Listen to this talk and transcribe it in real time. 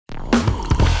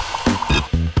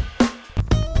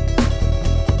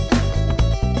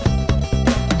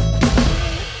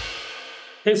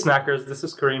Hey Snackers, this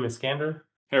is Kareem Iskander.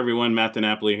 Hey everyone, Matt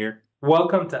DiNapoli here.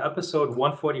 Welcome to episode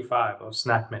 145 of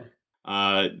Snack Minute.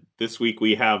 Uh, this week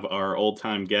we have our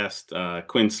old-time guest,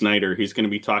 Quinn Snyder. He's going to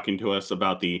be talking to us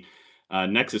about the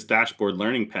Nexus Dashboard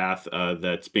learning path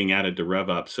that's being added to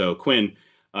Rev Up. So Quinn,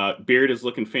 beard is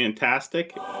looking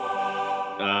fantastic.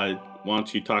 Why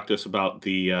don't you talk to us about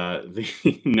the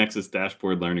Nexus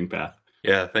Dashboard learning path?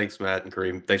 Yeah, thanks, Matt and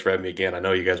Kareem. Thanks for having me again. I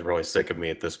know you guys are always sick of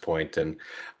me at this point,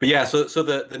 but yeah, so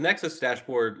the Nexus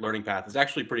Dashboard learning path is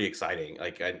actually pretty exciting.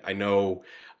 Like I know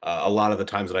a lot of the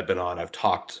times that I've been on, I've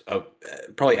talked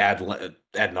probably ad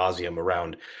nauseum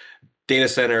around data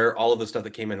center, all of the stuff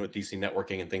that came in with DC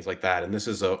networking and things like that. And this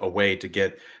is a way to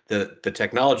get the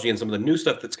technology and some of the new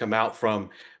stuff that's come out from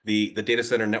the data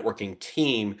center networking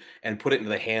team and put it into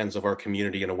the hands of our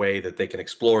community in a way that they can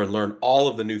explore and learn all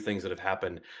of the new things that have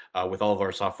happened with all of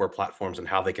our software platforms and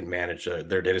how they can manage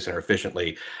their data center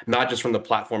efficiently, not just from the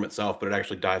platform itself, but it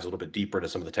actually dives a little bit deeper into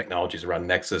some of the technologies around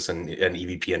Nexus and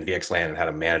EVP and VXLAN and how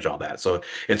to manage all that. So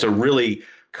it's a really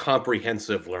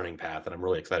comprehensive learning path, and I'm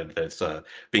really excited that it's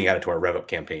being added to our Rev Up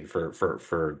campaign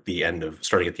for the end of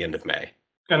starting at the end of May.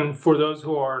 And for those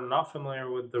who are not familiar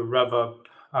with the Rev Up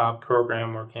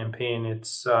program or campaign,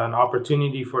 it's an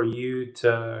opportunity for you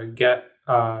to get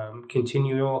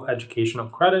continual educational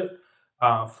credit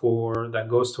for that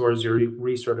goes towards your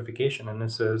recertification. And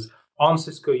this is on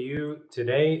Cisco U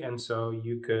today, and so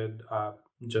you could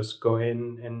just go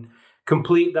in and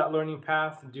complete that learning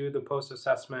path, do the post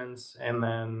assessments, and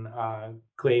then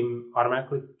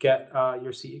automatically get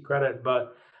your CE credit.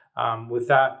 But with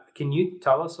that, can you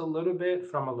tell us a little bit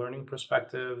from a learning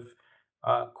perspective,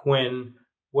 Quinn?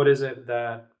 What is it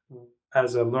that,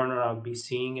 as a learner, I would be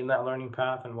seeing in that learning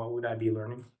path, and what would I be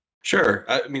learning? Sure.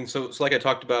 I mean, so like I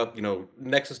talked about,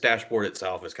 Nexus Dashboard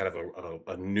itself is kind of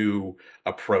a new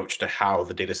approach to how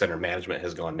the data center management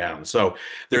has gone down. So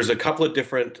there's a couple of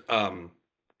different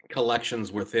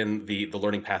collections within the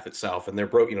learning path itself, and they're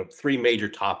broke, three major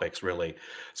topics really.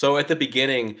 So at the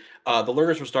beginning, the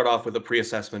learners will start off with a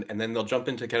pre-assessment, and then they'll jump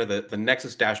into kind of the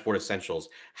Nexus Dashboard essentials.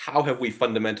 How have we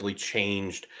fundamentally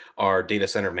changed our data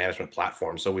center management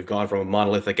platform? So we've gone from a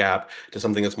monolithic app to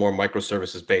something that's more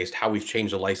microservices based, how we've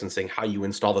changed the licensing, how you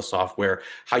install the software,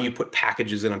 how you put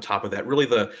packages in on top of that, really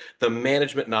the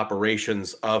management and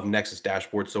operations of Nexus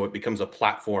Dashboard, so it becomes a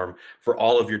platform for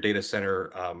all of your data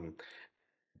center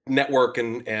network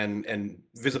and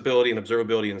visibility and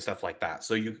observability and stuff like that.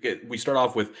 So we start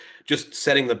off with just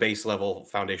setting the base level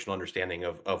foundational understanding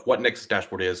of what Nexus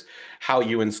Dashboard is, how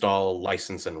you install,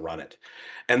 license, and run it.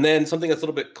 And then something that's a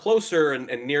little bit closer and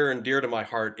near and dear to my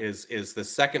heart is the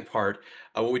second part,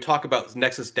 when we talk about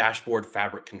Nexus Dashboard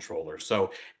Fabric Controller.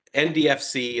 So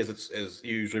NDFC, as it's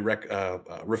usually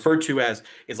referred to as,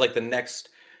 is like the next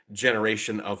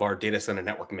generation of our data center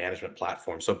network management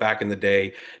platform. So back in the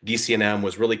day, DCNM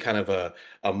was really kind of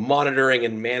a monitoring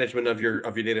and management of your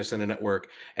data center network,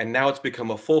 and now it's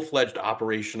become a full-fledged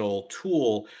operational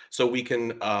tool. So we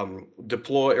can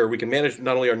deploy, or we can manage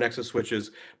not only our Nexus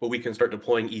switches, but we can start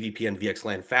deploying EVP and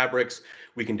VXLAN fabrics.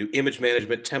 We can do image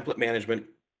management, template management,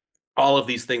 all of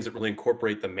these things that really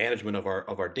incorporate the management of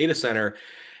our data center.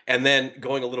 And then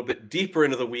going a little bit deeper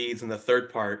into the weeds in the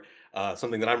third part,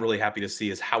 something that I'm really happy to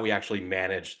see is how we actually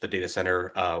manage the data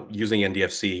center using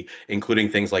NDFC, including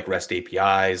things like REST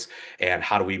APIs, and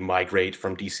how do we migrate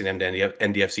from DCNM to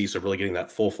NDFC, so really getting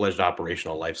that full-fledged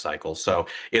operational lifecycle. So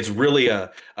it's really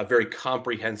a very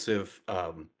comprehensive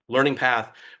learning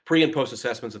path, pre and post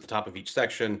assessments at the top of each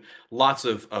section, lots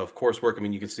of coursework. I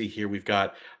mean, you can see here we've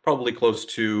got probably close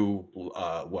to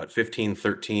 15,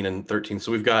 13, and 13.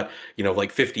 So we've got,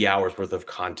 like 50 hours worth of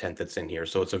content that's in here.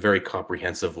 So it's a very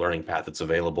comprehensive learning path that's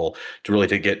available to really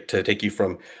to take you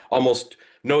from almost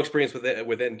no experience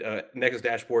within Nexus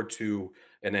Dashboard to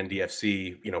an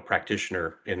NDFC,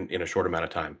 practitioner in a short amount of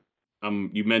time.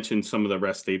 You mentioned some of the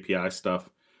REST API stuff.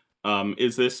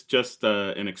 Is this just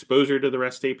an exposure to the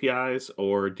REST APIs,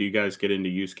 or do you guys get into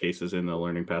use cases in the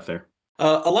learning path there?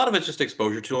 A lot of it's just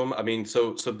exposure to them. I mean,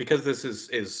 so because this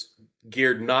is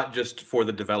geared not just for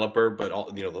the developer, but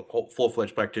all, the whole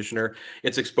full-fledged practitioner,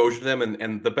 it's exposure to them.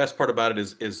 And the best part about it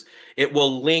is it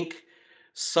will link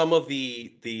some of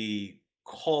the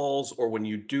calls, or when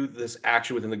you do this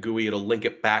action within the GUI, it'll link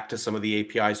it back to some of the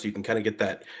APIs, so you can kind of get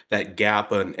that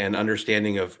gap and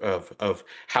understanding of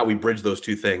how we bridge those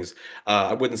two things.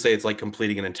 I wouldn't say it's like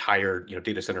completing an entire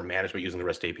data center management using the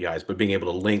REST APIs, but being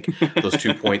able to link those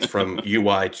 2 points from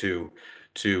UI to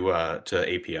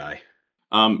API.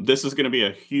 This is going to be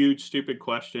a huge, stupid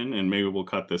question, and maybe we'll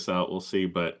cut this out. We'll see.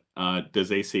 But does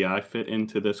ACI fit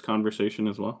into this conversation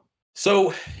as well?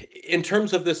 So in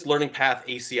terms of this learning path,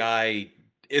 ACI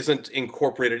isn't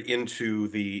incorporated into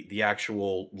the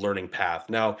actual learning path.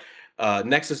 Now,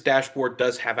 Nexus Dashboard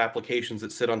does have applications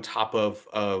that sit on top of,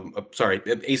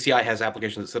 ACI has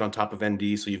applications that sit on top of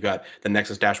ND. So you've got the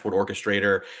Nexus Dashboard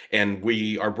Orchestrator, and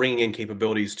we are bringing in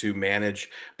capabilities to manage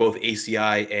both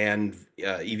ACI and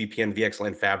EVPN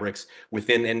VXLAN fabrics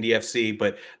within NDFC.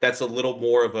 But that's a little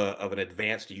more of an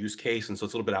advanced use case, and so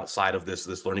it's a little bit outside of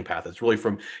this learning path. It's really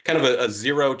from kind of a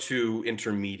 0 to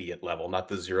intermediate level, not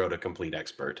the 0 to complete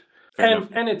expert.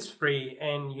 And it's free,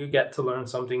 and you get to learn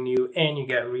something new, and you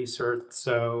get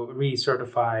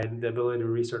recertified, the ability to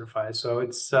recertify. So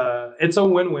it's a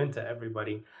win-win to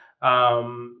everybody.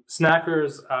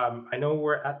 Snackers, I know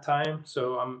we're at time,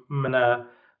 so I'm gonna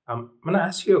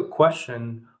ask you a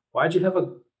question. Why'd you have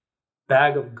a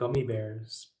bag of gummy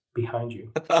bears behind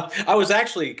you? I was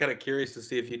actually kind of curious to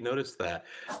see if you'd noticed that.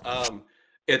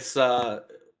 It's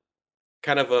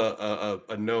kind of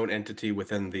a known entity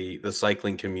within the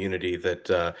cycling community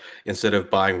that instead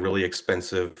of buying really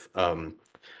expensive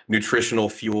nutritional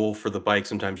fuel for the bike,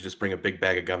 sometimes you just bring a big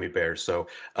bag of gummy bears. So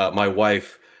my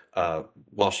wife,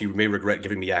 while she may regret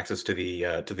giving me access to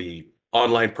the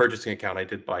online purchasing account, I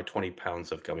did buy 20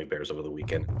 pounds of gummy bears over the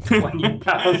weekend. 20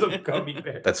 pounds of gummy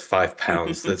bears. That's 5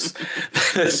 pounds. That's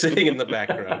sitting in the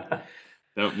background.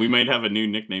 We might have a new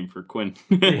nickname for Quinn.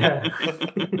 Yeah.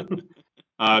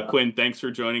 Quinn, thanks for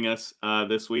joining us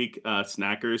this week.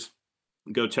 Snackers,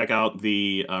 go check out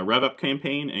the Rev Up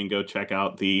campaign and go check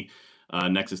out the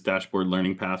Nexus Dashboard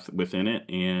learning path within it.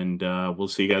 And we'll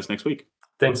see you guys next week.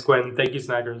 Thanks, Quinn. Thank you,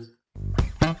 Snackers.